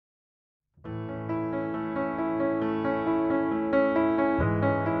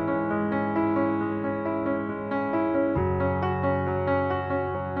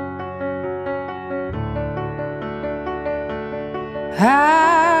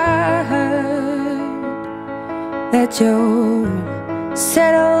I heard that you're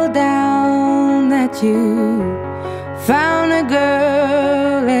settled down, that you found a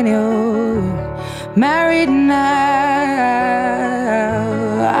girl and you're married now.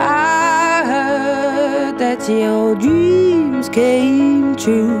 I heard that your dreams came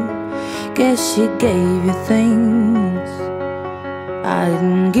true. Guess she gave you things I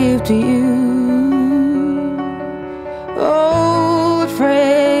didn't give to you. Old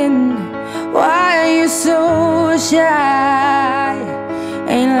friend, why are you so shy?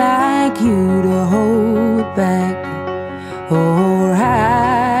 Ain't like you to hold back or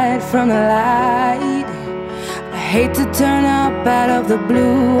hide from the light. I hate to turn up out of the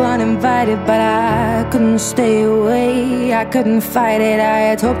blue uninvited, but I couldn't stay away, I couldn't fight it. I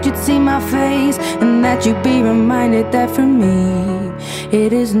had hoped you'd see my face and that you'd be reminded that for me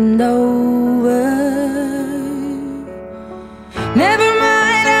it isn't over. Never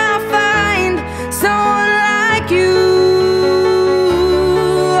mind, I'll find someone like you.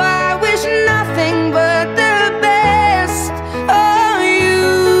 I wish nothing but the best for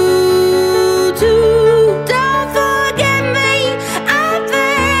you too. Don't forget me, I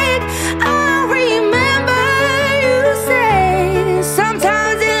beg. I'll remember you say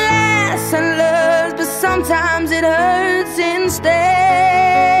sometimes it lasts and loves, but sometimes it hurts instead.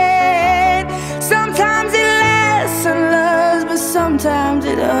 Sometimes it lasts and loves, but sometimes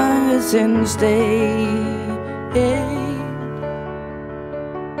it hurts instead.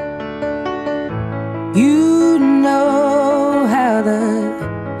 You know how the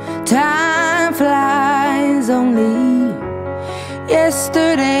time flies. Only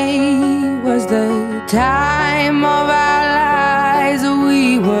yesterday was the time of our lives.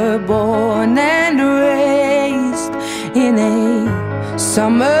 We were born and raised in a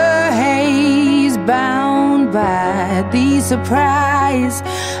summer haze, bound by the surprise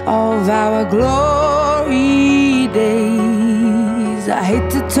of our glory days. I hate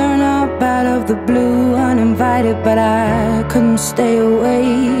to turn up out of the blue uninvited, but I couldn't stay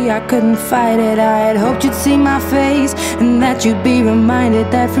away, I couldn't fight it. I had hoped you'd see my face and that you'd be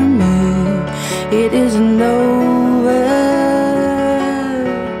reminded that for me it isn't over.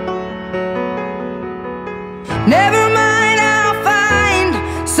 Never mind, I'll find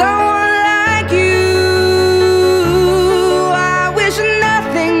someone like you. I wish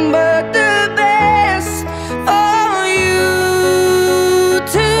nothing but the best for you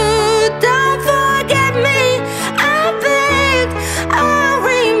too. Don't forget me, I beg. I'll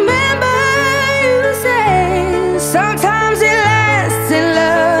remember you say sometimes it lasts in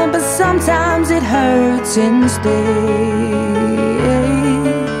love, but sometimes it hurts instead.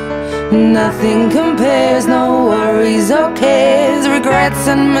 Nothing compares, no worries or cares, regrets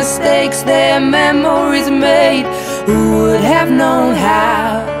and mistakes, their memories made. Who would have known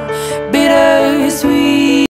how